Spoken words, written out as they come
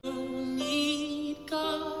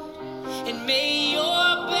and may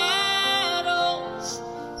your battles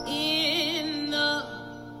in the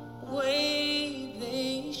way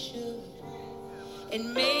they should,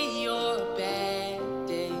 and may your bad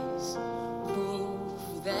days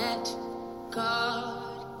prove that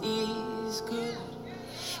God is good,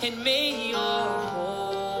 and may your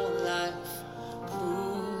whole life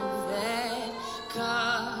prove that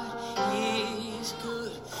God is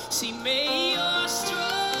good. See, may your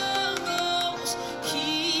struggles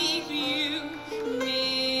keep you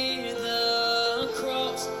near the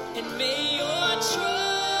cross, and may your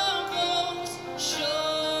troubles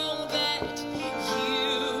show that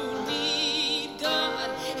you need God,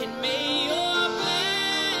 and may your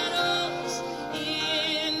battles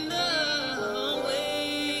in the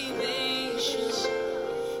way they should,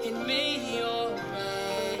 and may your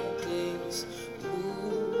bad days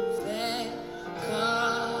prove that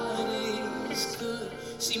God is good.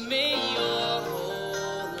 See, may your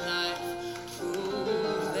whole life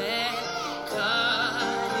prove that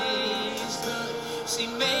God is good. See,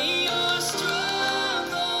 may your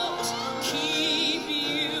struggles keep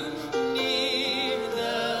you near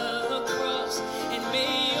the cross, and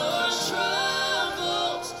may your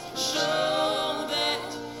troubles show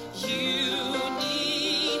that you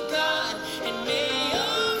need God, and may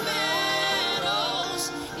your battles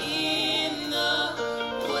in the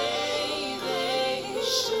way they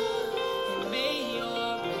should, and may your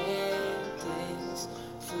bad days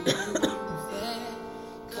prove that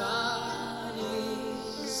God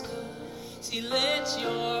is good. See, let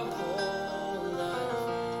your whole life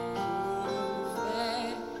prove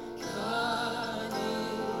that God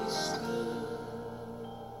is good.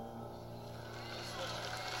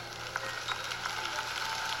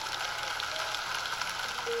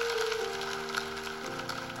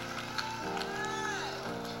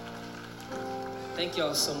 Thank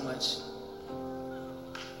y'all so much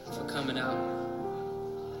for coming out.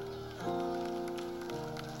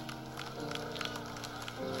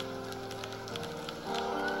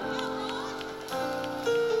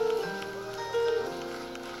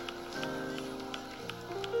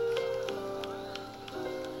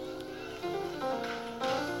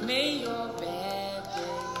 May your bad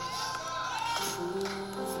days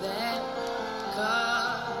prove that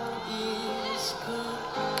God is good.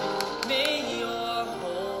 May your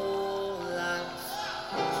whole life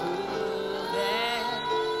prove that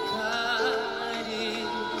God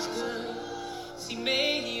is good. See,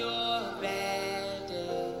 may your bad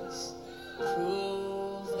days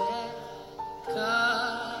prove that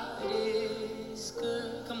God is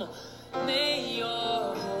good. Come on. May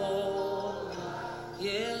your whole life,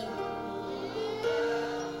 yeah.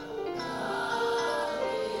 God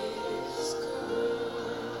is good.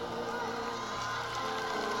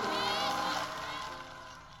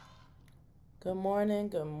 Good morning,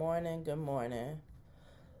 good morning, good morning.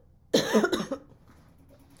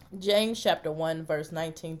 James chapter 1, verse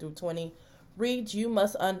 19 through 20 reads, "You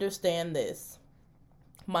must understand this,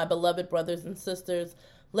 my beloved brothers and sisters.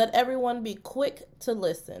 Let everyone be quick to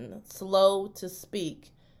listen, slow to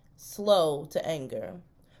speak, slow to anger.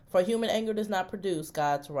 For human anger does not produce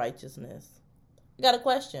God's righteousness." I got a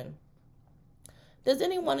question. Does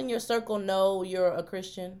anyone in your circle know you're a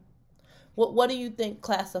Christian? What do you think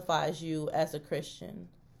classifies you as a Christian?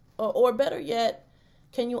 Or better yet,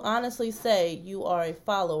 can you honestly say you are a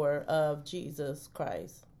follower of Jesus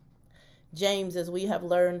Christ? James, as we have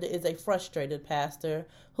learned, is a frustrated pastor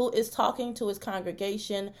who is talking to his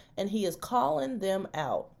congregation, and he is calling them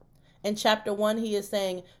out. In chapter 1, he is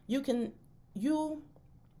saying, you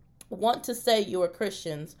want to say you are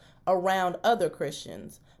Christians around other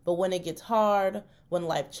Christians, but when it gets hard, when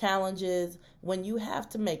life challenges, when you have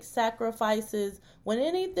to make sacrifices, when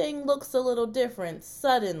anything looks a little different,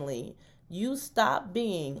 suddenly you stop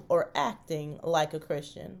being or acting like a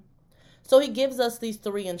Christian. So he gives us these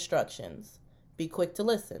 3 instructions: be quick to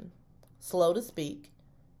listen, slow to speak,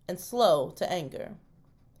 and slow to anger.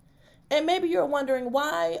 And maybe you're wondering,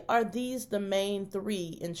 why are these the main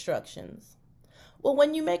 3 instructions? Well,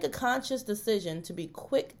 when you make a conscious decision to be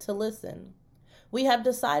quick to listen, we have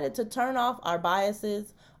decided to turn off our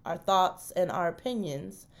biases, our thoughts, and our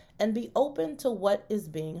opinions, and be open to what is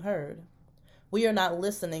being heard. We are not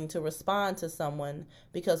listening to respond to someone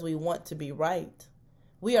because we want to be right.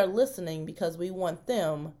 We are listening because we want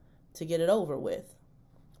them to get it over with.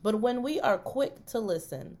 But when we are quick to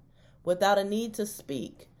listen, without a need to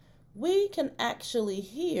speak, we can actually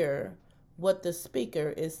hear what the speaker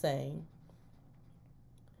is saying.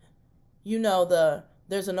 You know,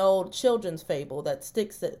 there's an old children's fable that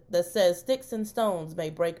says, "Sticks and stones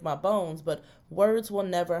may break my bones, but words will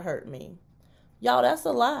never hurt me." Y'all, that's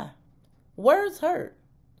a lie. Words hurt.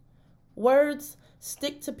 Words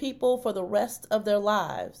stick to people for the rest of their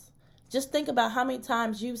lives. Just think about how many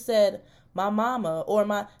times you've said, my mama or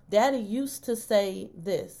my daddy used to say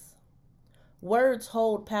this. Words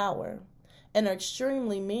hold power and are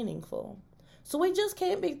extremely meaningful. So we just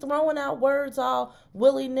can't be throwing out words all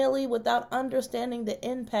willy-nilly without understanding the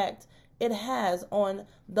impact it has on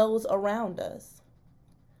those around us.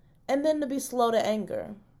 And then to be slow to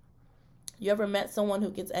anger. You ever met someone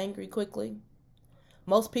who gets angry quickly?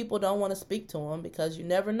 Most people don't want to speak to them because you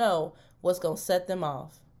never know what's going to set them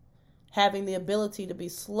off. Having the ability to be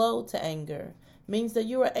slow to anger means that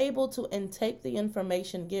you are able to intake the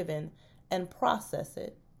information given and process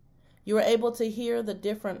it. You are able to hear the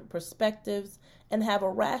different perspectives and have a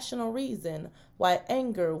rational reason why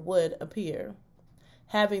anger would appear.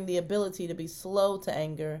 Having the ability to be slow to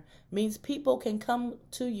anger means people can come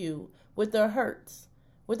to you with their hurts,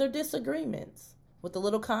 with their disagreements, with a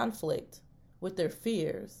little conflict, with their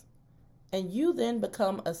fears, and you then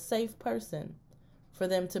become a safe person for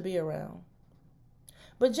them to be around.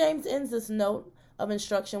 But James ends this note of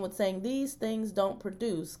instruction with saying these things don't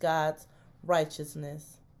produce God's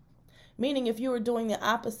righteousness. Meaning if you are doing the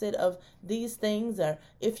opposite of these things, or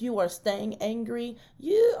if you are staying angry,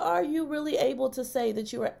 are you really able to say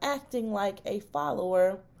that you are acting like a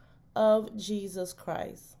follower of Jesus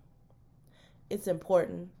Christ? It's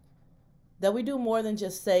important that we do more than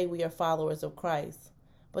just say we are followers of Christ,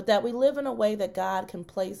 but that we live in a way that God can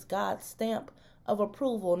place God's stamp of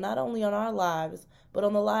approval not only on our lives, but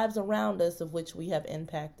on the lives around us of which we have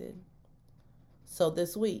impacted. So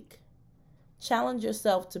this week, challenge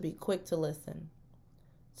yourself to be quick to listen,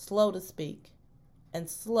 slow to speak, and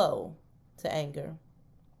slow to anger.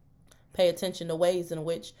 Pay attention to ways in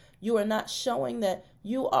which you are not showing that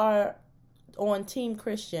you are on Team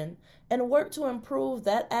Christian, and work to improve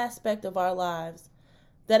that aspect of our lives,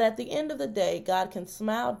 that at the end of the day, God can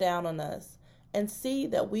smile down on us and see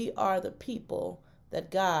that we are the people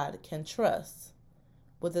that God can trust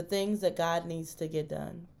with the things that God needs to get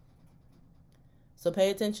done. So pay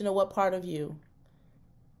attention to what part of you,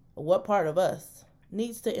 or what part of us,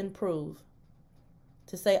 needs to improve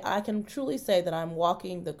to say, I can truly say that I'm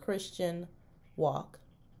walking the Christian walk.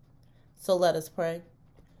 So let us pray.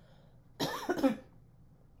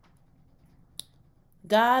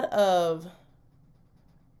 God of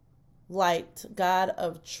light, God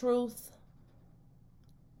of truth,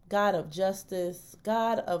 God of justice,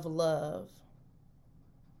 God of love,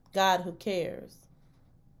 God who cares,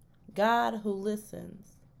 God who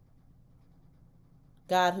listens,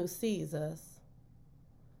 God who sees us.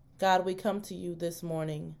 God, we come to you this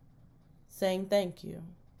morning saying thank you.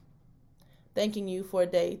 Thanking you for a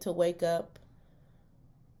day to wake up,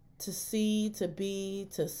 to see, to be,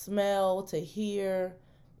 to smell, to hear,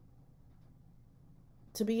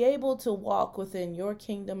 to be able to walk within your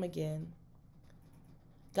kingdom again.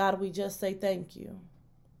 God, we just say thank you.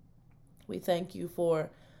 We thank you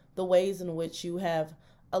for the ways in which you have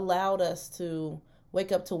allowed us to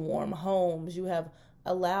wake up to warm homes. You have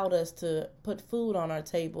allowed us to put food on our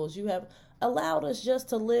tables. You have allowed us just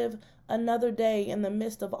to live another day in the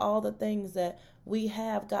midst of all the things that we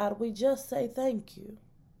have. God, we just say thank you.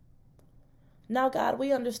 Now, God,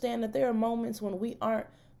 we understand that there are moments when we aren't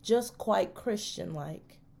just quite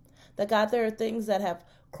Christian-like. That, God, there are things that have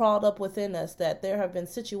crawled up within us, that there have been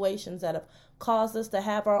situations that have caused us to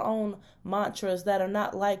have our own mantras that are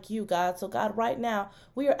not like you, God. So, God, right now,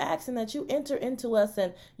 we are asking that you enter into us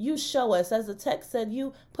and you show us, as the text said,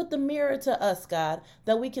 you put the mirror to us, God,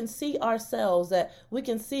 that we can see ourselves, that we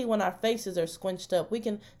can see when our faces are squinched up. We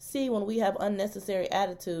can see when we have unnecessary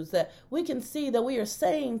attitudes, that we can see that we are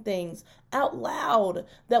saying things out loud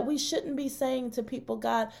that we shouldn't be saying to people.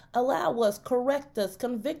 God, allow us, correct us,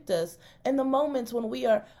 convict us in the moments when we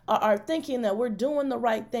are thinking that we're doing the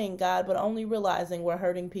right thing, God, but only realizing we're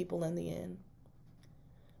hurting people in the end.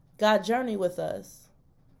 God, journey with us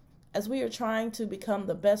as we are trying to become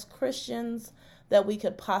the best Christians that we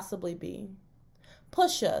could possibly be.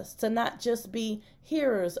 Push us to not just be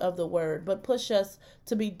hearers of the word, but push us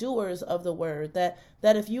to be doers of the word. That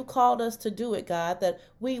if you called us to do it, God, that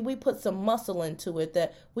we put some muscle into it,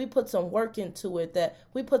 that we put some work into it, that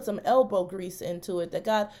we put some elbow grease into it, that,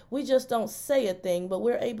 God, we just don't say a thing, but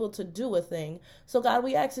we're able to do a thing. So, God,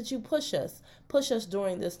 we ask that you push us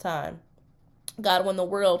during this time. God, when the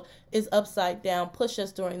world is upside down, push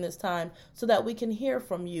us during this time so that we can hear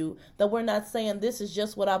from you, that we're not saying this is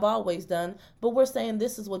just what I've always done, but we're saying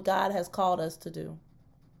this is what God has called us to do.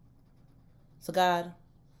 So, God,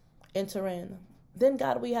 enter in. Then,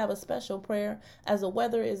 God, we have a special prayer as the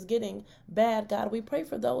weather is getting bad. God, we pray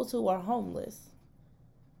for those who are homeless,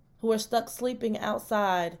 who are stuck sleeping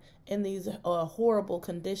outside in these horrible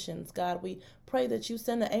conditions. God, we pray that you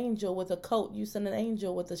send an angel with a coat, you send an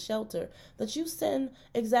angel with a shelter, that you send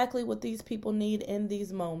exactly what these people need in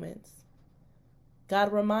these moments.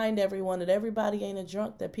 God, remind everyone that everybody ain't a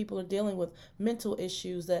drunk, that people are dealing with mental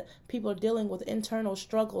issues, that people are dealing with internal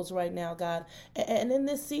struggles right now, God. And in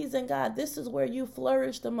this season, God, this is where you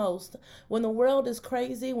flourish the most. When the world is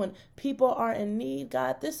crazy, when people are in need,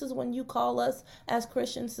 God, this is when you call us as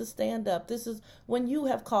Christians to stand up. This is when you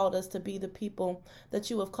have called us to be the people that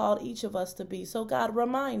you have called each of us to be. So, God,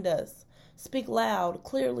 remind us. Speak loud,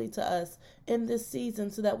 clearly to us in this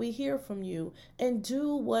season so that we hear from you and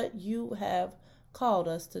do what you have called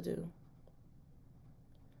us to do.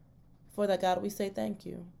 For that, God, we say thank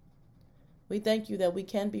you. We thank you that we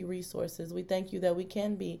can be resources. We thank you that we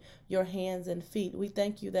can be your hands and feet. We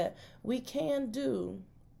thank you that we can do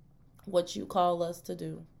what you call us to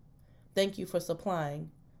do. Thank you for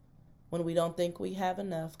supplying. When we don't think we have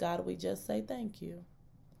enough, God, we just say thank you.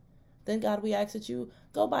 Then, God, we ask that you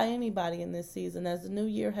go by anybody in this season as the new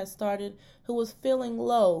year has started who was feeling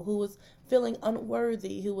low, who was feeling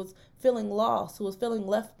unworthy, who was feeling lost, who was feeling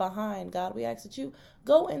left behind. God, we ask that you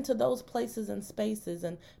go into those places and spaces,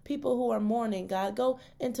 and people who are mourning, God, go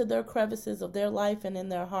into their crevices of their life and in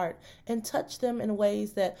their heart and touch them in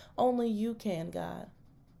ways that only you can, God.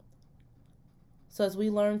 So as we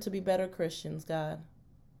learn to be better Christians, God,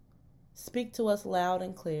 speak to us loud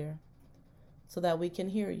and clear, so that we can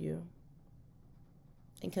hear you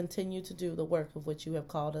and continue to do the work of which you have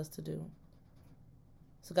called us to do.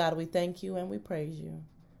 So, God, we thank you and we praise you.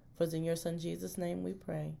 For it's in your Son Jesus' name we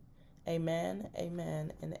pray. Amen,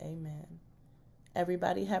 amen, and amen.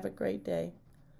 Everybody have a great day.